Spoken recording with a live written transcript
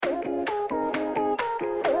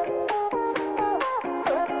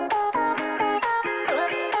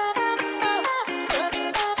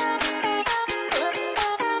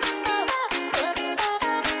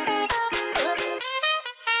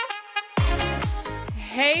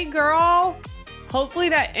Hey girl, hopefully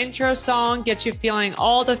that intro song gets you feeling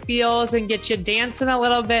all the feels and gets you dancing a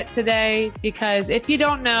little bit today, because if you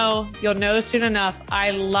don't know, you'll know soon enough.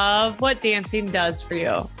 I love what dancing does for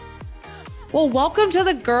you. Well, welcome to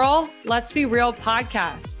the Girl, Let's Be Real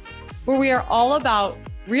podcast, where we are all about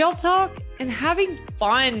real talk and having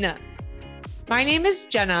fun. My name is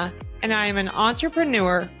Jenna, and I am an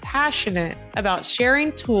entrepreneur passionate about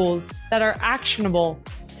sharing tools that are actionable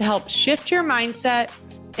to help shift your mindset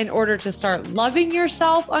in order to start loving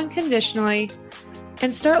yourself unconditionally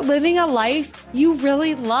and start living a life you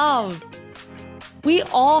really love. We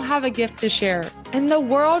all have a gift to share, and the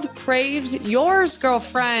world craves yours,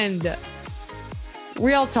 girlfriend.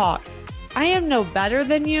 Real talk. I am no better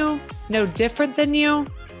than you, no different than you.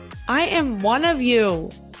 I am one of you.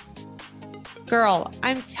 Girl,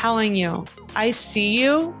 I'm telling you, I see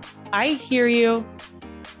you, I hear you,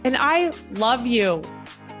 and I love you.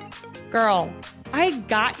 Girl, I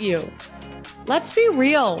got you. Let's be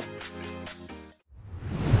real.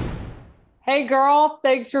 Hey girl,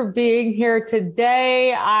 thanks for being here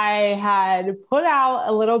today. I had put out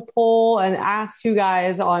a little poll and asked you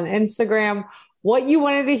guys on Instagram what you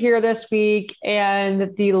wanted to hear this week.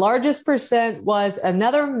 And the largest percent was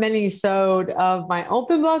another mini-sode of my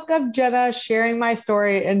open book of Jenna sharing my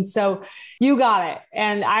story. And so you got it.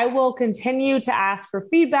 And I will continue to ask for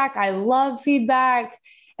feedback. I love feedback.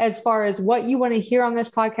 As far as what you want to hear on this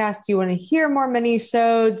podcast, do you want to hear more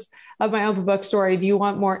mini-sodes of my open book story? Do you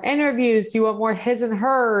want more interviews? Do you want more his and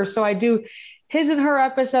her? So I do his and her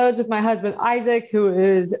episodes with my husband, Isaac, who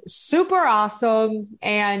is super awesome.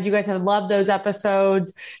 And you guys have loved those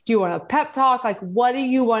episodes. Do you want a pep talk? Like, what do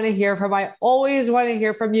you want to hear from? I always want to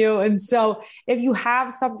hear from you. And so if you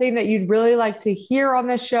have something that you'd really like to hear on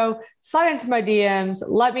this show, slide into my DMs.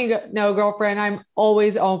 Let me know, girlfriend. I'm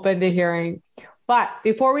always open to hearing. But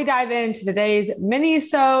before we dive into today's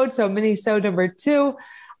mini-sode, so mini-sode number 2,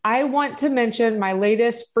 I want to mention my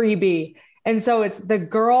latest freebie. And so it's the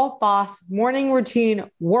Girl Boss Morning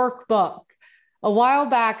Routine Workbook. A while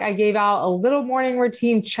back, I gave out a little morning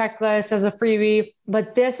routine checklist as a freebie,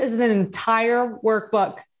 but this is an entire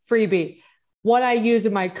workbook freebie, one I use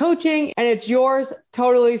in my coaching, and it's yours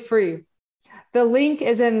totally free. The link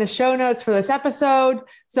is in the show notes for this episode.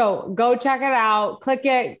 So go check it out, click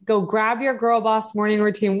it, go grab your Girl Boss Morning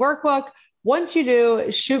Routine Workbook. Once you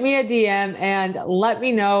do, shoot me a DM and let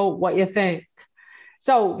me know what you think.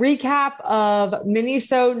 So recap of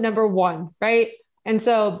mini-sode number 1, right? And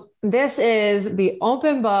so this is the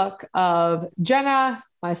open book of Jenna,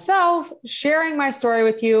 myself, sharing my story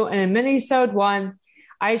with you. And in mini-sode 1,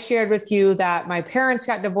 I shared with you that my parents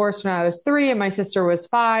got divorced when I was 3 and my sister was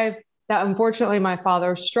 5. That unfortunately my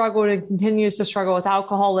father struggled and continues to struggle with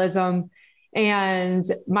alcoholism. And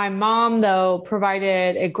my mom, though,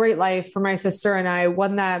 provided a great life for my sister and I.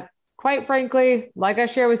 One that, quite frankly, like I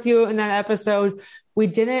shared with you in that episode, we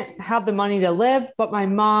didn't have the money to live, but my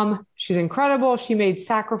mom, she's incredible. She made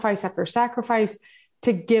sacrifice after sacrifice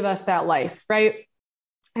to give us that life, right?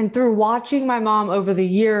 And through watching my mom over the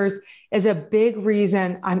years is a big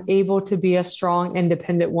reason I'm able to be a strong,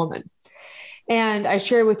 independent woman. And I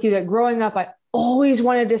shared with you that growing up, I always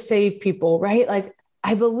wanted to save people, right? Like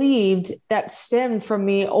I believed that stemmed from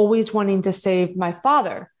me always wanting to save my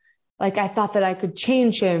father. Like I thought that I could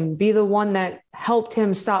change him, be the one that helped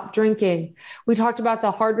him stop drinking. We talked about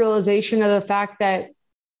the hard realization of the fact that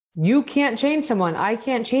you can't change someone. I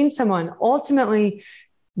can't change someone. Ultimately,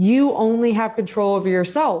 you only have control over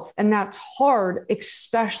yourself. And that's hard,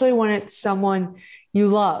 especially when it's someone you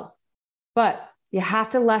love. But you have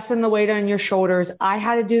to lessen the weight on your shoulders. I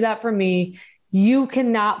had to do that for me. You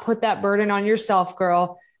cannot put that burden on yourself,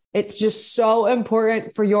 girl. It's just so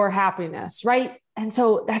important for your happiness, right? And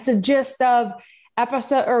so that's a gist of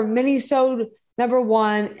episode or mini-sode number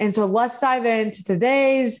 1. And so let's dive into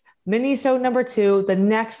today's mini-sode number 2, the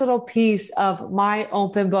next little piece of my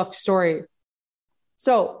open book story.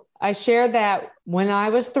 So I shared that when I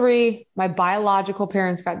was 3, my biological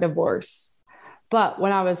parents got divorced. But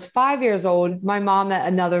when I was 5 years old, my mom met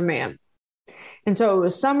another man. And so it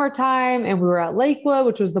was summertime and we were at Lakewood,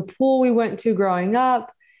 which was the pool we went to growing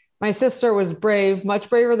up. My sister was brave, much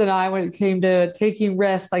braver than I when it came to taking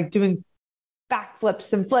risks, like doing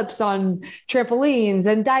backflips and flips on trampolines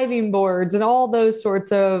and diving boards and all those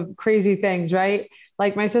sorts of crazy things, right?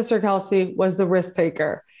 Like my sister Kelsey was the risk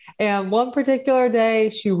taker. And one particular day,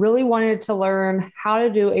 she really wanted to learn how to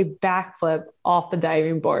do a backflip off the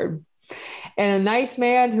diving board. And a nice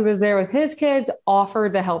man who was there with his kids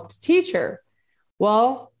offered to help to teach her.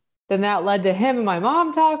 Well, then that led to him and my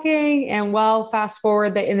mom talking. And well, fast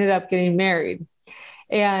forward, they ended up getting married.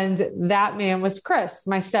 And that man was Chris,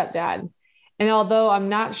 my stepdad. And although I'm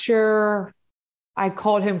not sure I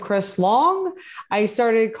called him Chris Long, I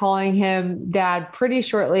started calling him Dad pretty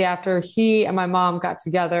shortly after he and my mom got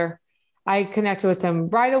together. I connected with him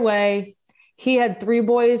right away. He had 3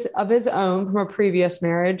 boys of his own from a previous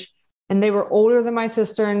marriage, and they were older than my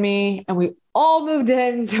sister and me, and we all moved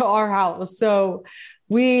into our house. So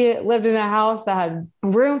we lived in a house that had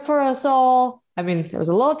room for us all. I mean, it was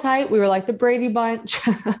a little tight. We were like the Brady Bunch,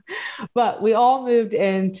 but we all moved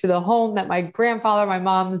into the home that my grandfather, my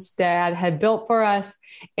mom's dad, had built for us.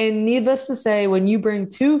 And needless to say, when you bring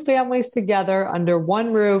 2 families together under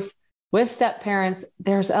one roof with step parents,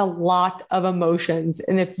 there's a lot of emotions.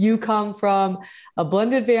 And if you come from a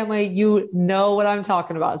blended family, you know what I'm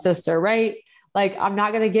talking about, sister, right? Like, I'm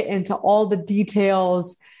not going to get into all the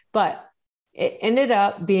details, but it ended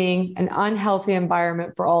up being an unhealthy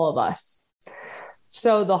environment for all of us.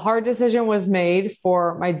 So the hard decision was made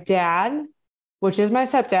for my dad, which is my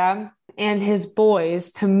stepdad, and his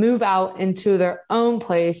boys to move out into their own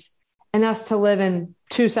place and us to live in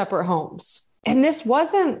 2 separate homes. And this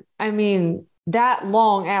wasn't, that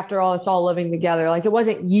long after all us all living together. Like, it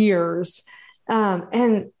wasn't years.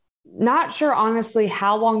 And not sure, honestly,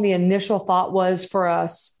 how long the initial thought was for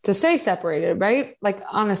us to stay separated, right? Like,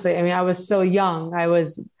 honestly, I was still young. I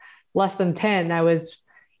was less than 10. I was,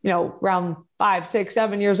 around 5, 6,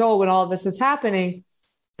 7 years old when all of this was happening.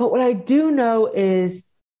 But what I do know is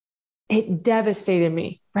it devastated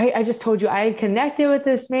me, right? I just told you I had connected with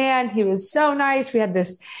this man. He was so nice. He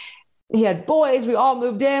had boys. We all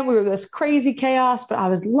moved in. We were this crazy chaos, but I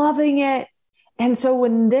was loving it. And so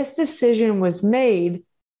when this decision was made,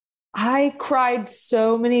 I cried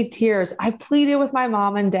so many tears. I pleaded with my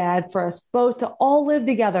mom and dad for us both to all live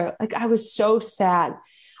together. Like, I was so sad.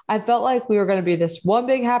 I felt like we were going to be this one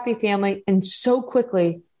big happy family. And so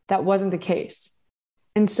quickly, that wasn't the case.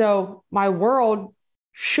 And so my world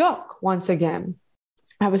shook once again.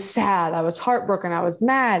 I was sad. I was heartbroken. I was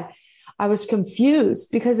mad. I was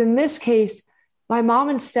confused because in this case, my mom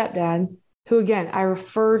and stepdad, who again, I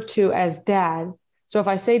refer to as dad. So if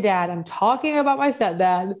I say dad, I'm talking about my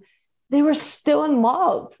stepdad. They were still in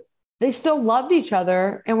love. They still loved each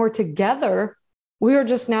other and were together. We were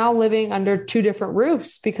just now living under 2 different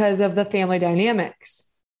roofs because of the family dynamics.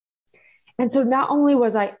 And so not only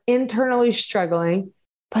was I internally struggling,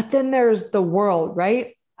 but then there's the world,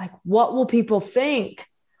 right? Like, what will people think?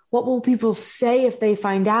 What will people say if they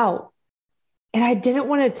find out? And I didn't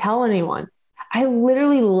want to tell anyone. I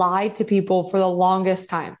literally lied to people for the longest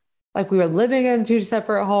time. Like, we were living in 2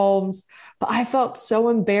 separate homes, but I felt so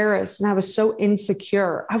embarrassed and I was so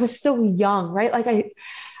insecure. I was still young, right? Like,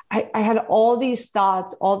 I had all these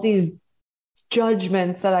thoughts, all these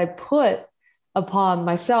judgments that I put upon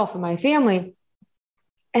myself and my family.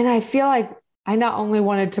 And I feel like I not only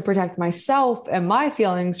wanted to protect myself and my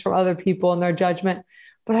feelings from other people and their judgment,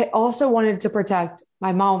 but I also wanted to protect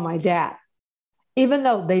my mom and my dad, even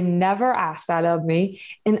though they never asked that of me.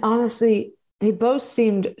 And honestly, they both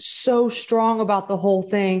seemed so strong about the whole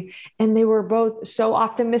thing. And they were both so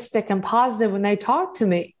optimistic and positive when they talked to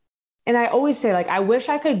me. And I always say, like, I wish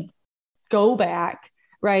I could go back,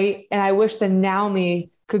 right? And I wish the now me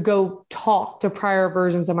could go talk to prior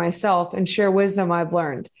versions of myself and share wisdom I've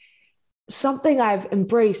learned. Something I've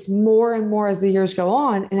embraced more and more as the years go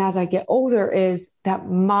on and as I get older is that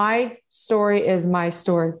my story is my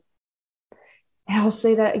story. And I'll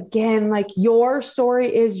say that again, like, your story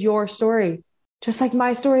is your story, just like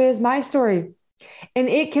my story is my story. And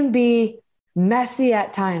it can be messy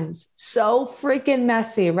at times, so freaking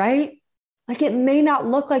messy, right? Like, it may not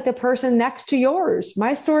look like the person next to yours.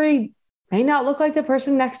 My story may not look like the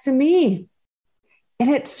person next to me. And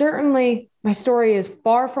my story is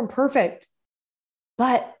far from perfect.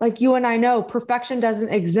 But like you and I know, perfection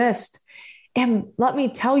doesn't exist. And let me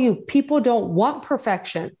tell you, people don't want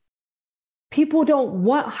perfection. People don't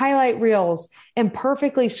want highlight reels and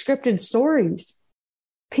perfectly scripted stories.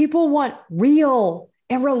 People want real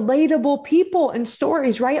and relatable people and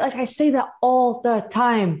stories, right? Like, I say that all the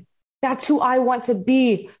time. That's who I want to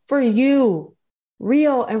be for you.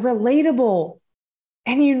 Real and relatable.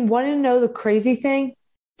 And you want to know the crazy thing?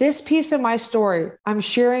 This piece of my story I'm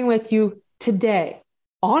sharing with you today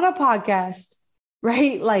on a podcast,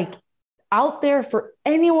 right? Like, out there for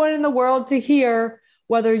anyone in the world to hear,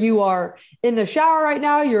 whether you are in the shower right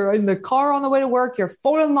now, you're in the car on the way to work, you're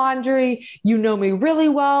folding laundry, you know me really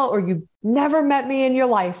well, or you never met me in your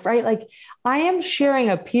life, right? Like, I am sharing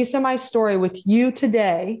a piece of my story with you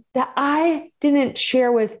today that I didn't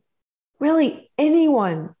share with really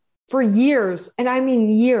anyone for years. And I mean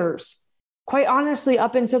years, quite honestly,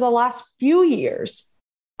 up until the last few years.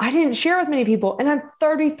 I didn't share with many people, and I'm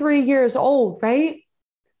 33 years old, right?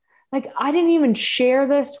 Like, I didn't even share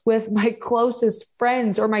this with my closest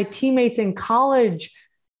friends or my teammates in college.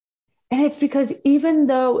 And it's because even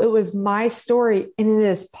though it was my story and it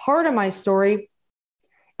is part of my story,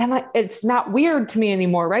 and like, it's not weird to me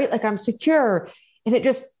anymore, right? Like, I'm secure and it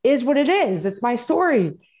just is what it is. It's my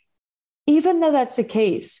story. Even though that's the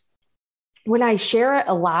case, when I share it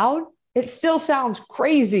aloud, it still sounds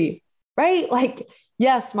crazy, right? Like,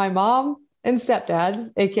 yes, my mom and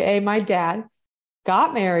stepdad, AKA my dad,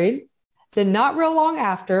 got married. Then not real long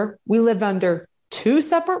after, we lived under two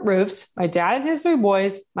separate roofs, my dad and his three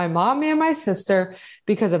boys, my mom and my sister,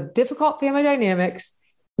 because of difficult family dynamics.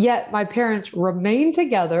 Yet my parents remained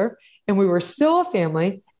together and we were still a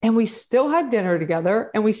family and we still had dinner together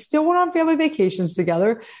and we still went on family vacations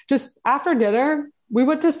together. Just after dinner, we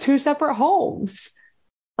went to two separate homes.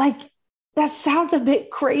 Like, that sounds a bit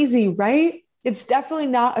crazy, right? It's definitely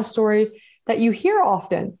not a story that you hear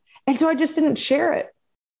often. And so I just didn't share it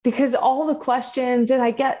because all the questions, and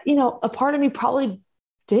I get, a part of me probably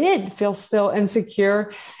did feel still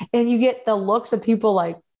insecure. And you get the looks of people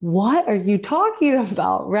like, what are you talking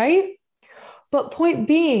about? Right? But point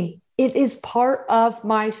being, it is part of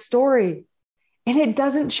my story and it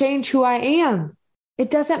doesn't change who I am. It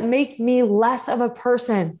doesn't make me less of a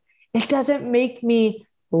person. It doesn't make me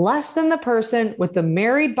less than the person with the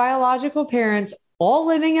married biological parents all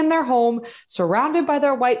living in their home, surrounded by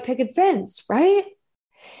their white picket fence, right?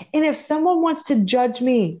 And if someone wants to judge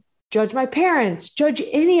me, judge my parents, judge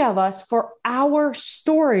any of us for our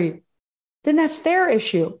story, then that's their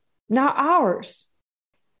issue, not ours.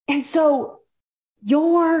 And so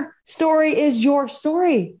your story is your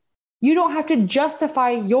story. You don't have to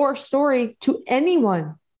justify your story to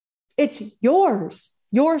anyone. It's yours,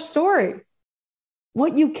 your story.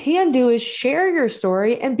 What you can do is share your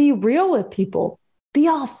story and be real with people. Be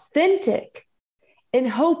authentic and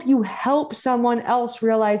hope you help someone else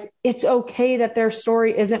realize it's okay that their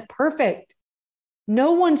story isn't perfect.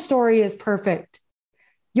 No one's story is perfect.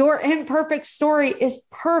 Your imperfect story is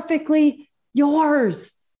perfectly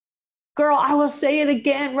yours. Girl, I will say it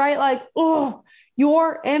again, right? Like,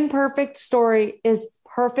 your imperfect story is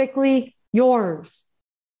perfectly yours.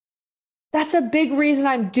 That's a big reason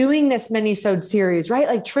I'm doing this minisode series, right?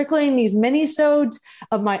 Like, trickling these minisodes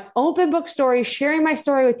of my open book story, sharing my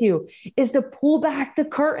story with you, is to pull back the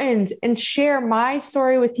curtains and share my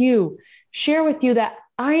story with you. Share with you that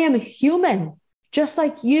I am human, just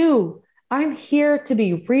like you. I'm here to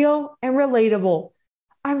be real and relatable.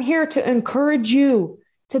 I'm here to encourage you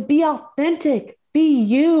to be authentic, be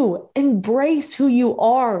you, embrace who you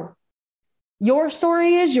are. Your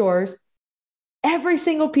story is yours, every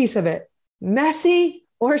single piece of it. Messy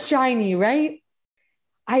or shiny, right?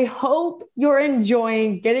 I hope you're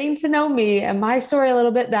enjoying getting to know me and my story a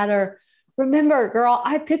little bit better. Remember, girl,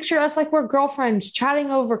 I picture us like we're girlfriends chatting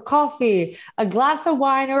over coffee, a glass of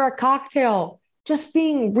wine, or a cocktail, just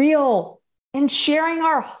being real and sharing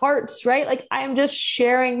our hearts, right? Like, I am just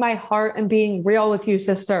sharing my heart and being real with you,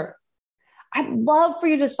 sister. I'd love for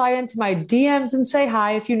you to slide into my DMs and say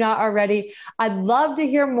hi if you're not already. I'd love to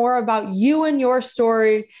hear more about you and your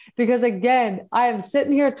story because, again, I am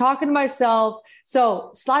sitting here talking to myself.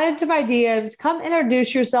 So slide into my DMs, come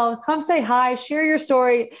introduce yourself, come say hi, share your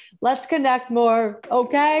story. Let's connect more,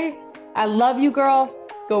 okay? I love you, girl.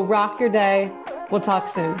 Go rock your day. We'll talk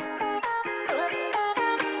soon.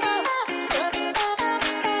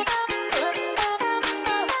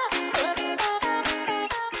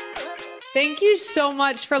 Thank you so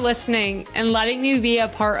much for listening and letting me be a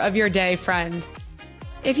part of your day, friend.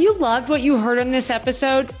 If you loved what you heard on this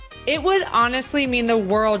episode, it would honestly mean the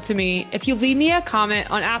world to me if you leave me a comment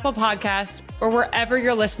on Apple Podcasts or wherever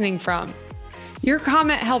you're listening from. Your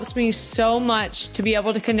comment helps me so much to be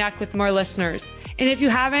able to connect with more listeners. And if you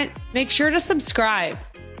haven't, make sure to subscribe.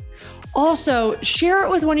 Also, share it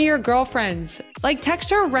with one of your girlfriends. Like, text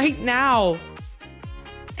her right now.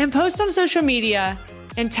 And post on social media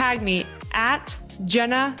and tag me at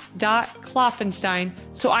jenna.kloffenstein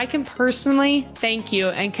so I can personally thank you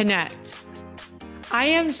and connect. I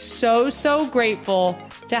am so grateful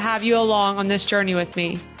to have you along on this journey with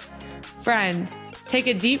me. Friend, take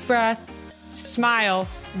a deep breath, smile,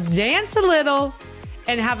 dance a little,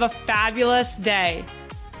 and have a fabulous day.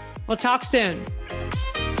 We'll talk soon.